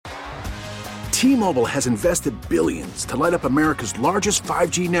T-Mobile has invested billions to light up America's largest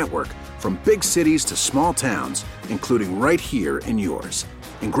 5G network, from big cities to small towns, including right here in yours.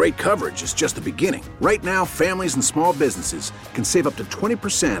 And great coverage is just the beginning. Right now, families and small businesses can save up to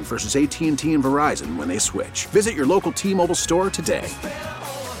 20% versus AT&T and Verizon when they switch. Visit your local T-Mobile store today.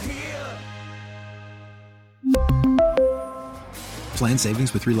 Plan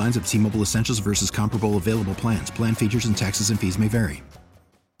savings with 3 lines of T-Mobile Essentials versus comparable available plans. Plan features and taxes and fees may vary.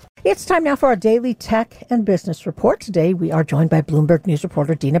 It's time now for our daily tech and business report. Today, we are joined by Bloomberg News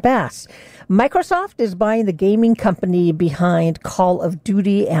reporter Dina Bass. Microsoft is buying the gaming company behind Call of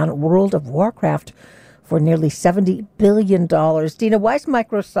Duty and World of Warcraft for nearly $70 billion. Dina, why is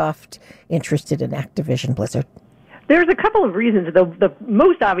Microsoft interested in Activision Blizzard? There's a couple of reasons. The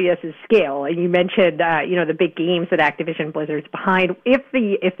most obvious is scale. And you mentioned, the big games that Activision Blizzard's behind. If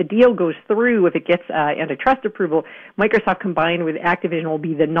the deal goes through, if it gets antitrust approval, Microsoft combined with Activision will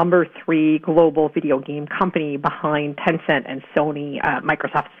be the number 3 global video game company behind Tencent and Sony,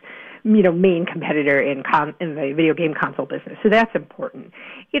 Microsoft's main competitor in the video game console business. So that's important.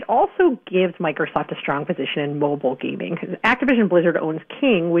 It also gives Microsoft a strong position in mobile gaming, because Activision Blizzard owns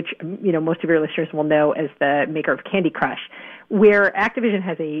King, which, most of your listeners will know as the maker of Candy Crush, where Activision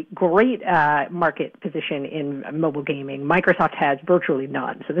has a great market position in mobile gaming. Microsoft has virtually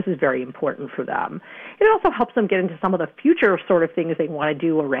none, so this is very important for them. It also helps them get into some of the future sort of things they want to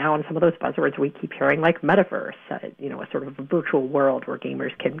do around some of those buzzwords we keep hearing, like metaverse, a sort of a virtual world where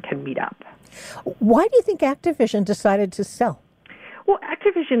gamers can meet up. Why do you think Activision decided to sell? Well,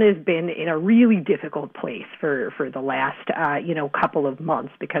 Activision has been in a really difficult place for the last, couple of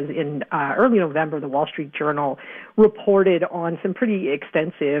months, because in early November, the Wall Street Journal reported on some pretty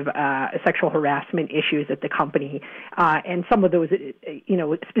extensive sexual harassment issues at the company, and some of those,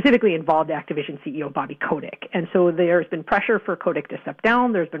 specifically involved Activision CEO Bobby Kotick. And so there's been pressure for Kotick to step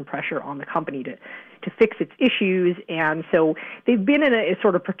down. There's been pressure on the company to fix its issues, and so they've been in a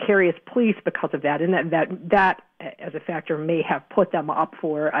sort of precarious place because of that, and that as a factor may have put them up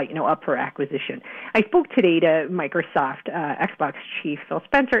for acquisition. I spoke today to Microsoft Xbox chief Phil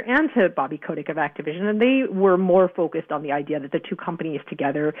Spencer and to Bobby Kotick of Activision, and they were more focused on the idea that the two companies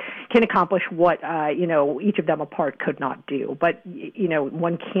together can accomplish what each of them apart could not do. But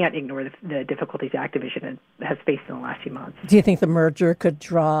one can't ignore the difficulties Activision has faced in the last few months. Do you think the merger could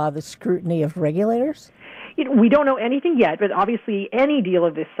draw the scrutiny of regulators? We don't know anything yet, but obviously any deal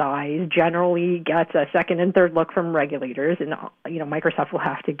of this size generally gets a second and third look from regulators, and Microsoft will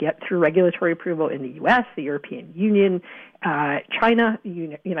have to get through regulatory approval in the U.S., the European Union, China,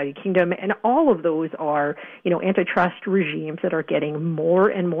 United Kingdom, and all of those are antitrust regimes that are getting more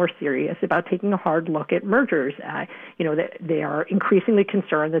and more serious about taking a hard look at mergers. They are increasingly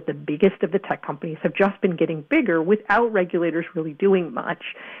concerned that the biggest of the tech companies have just been getting bigger without regulators really doing much.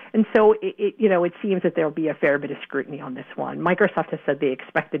 And so it seems that there will be a fair bit of scrutiny on this one. Microsoft has said they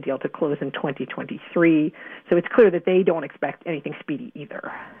expect the deal to close in 2023, so it's clear that they don't expect anything speedy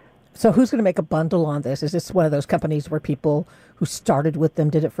either. So who's going to make a bundle on this? Is this one of those companies where people who started with them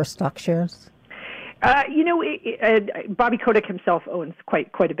did it for stock shares? Bobby Kotick himself owns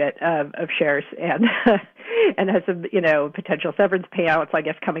quite a bit of shares and and has some potential severance payouts, I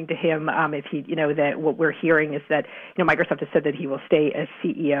guess, coming to him. If he that what we're hearing is that Microsoft has said that he will stay as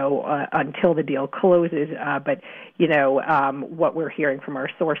CEO until the deal closes. But what we're hearing from our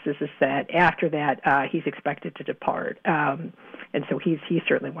sources is that after that he's expected to depart. And so he's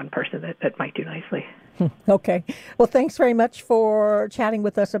certainly one person that might do nicely. Okay. Well, thanks very much for chatting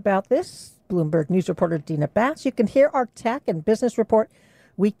with us about this. Bloomberg News reporter Dina Bass. You can hear our tech and business report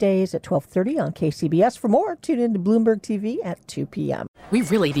weekdays at 12:30 on KCBS. For more, tune in to Bloomberg TV at 2 p.m. We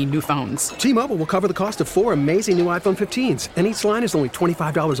really need new phones. T-Mobile will cover the cost of 4 amazing new iPhone 15s, and each line is only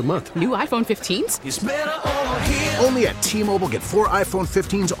 $25 a month. New iPhone 15s? It's better over here. Only at T-Mobile, get 4 iPhone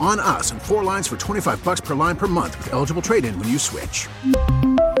 15s on us and 4 lines for $25 per line per month with eligible trade-in when you switch.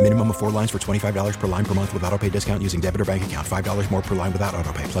 Minimum of 4 lines for $25 per line per month with autopay discount using debit or bank account. $5 more per line without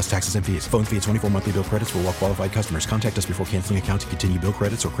autopay, plus taxes and fees. Phone fee at 24 monthly bill credits for well-qualified customers. Contact us before canceling account to continue bill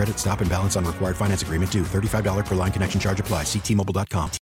credits or credit stop and balance on required finance agreement due. $35 per line connection charge applies. See T-Mobile.com.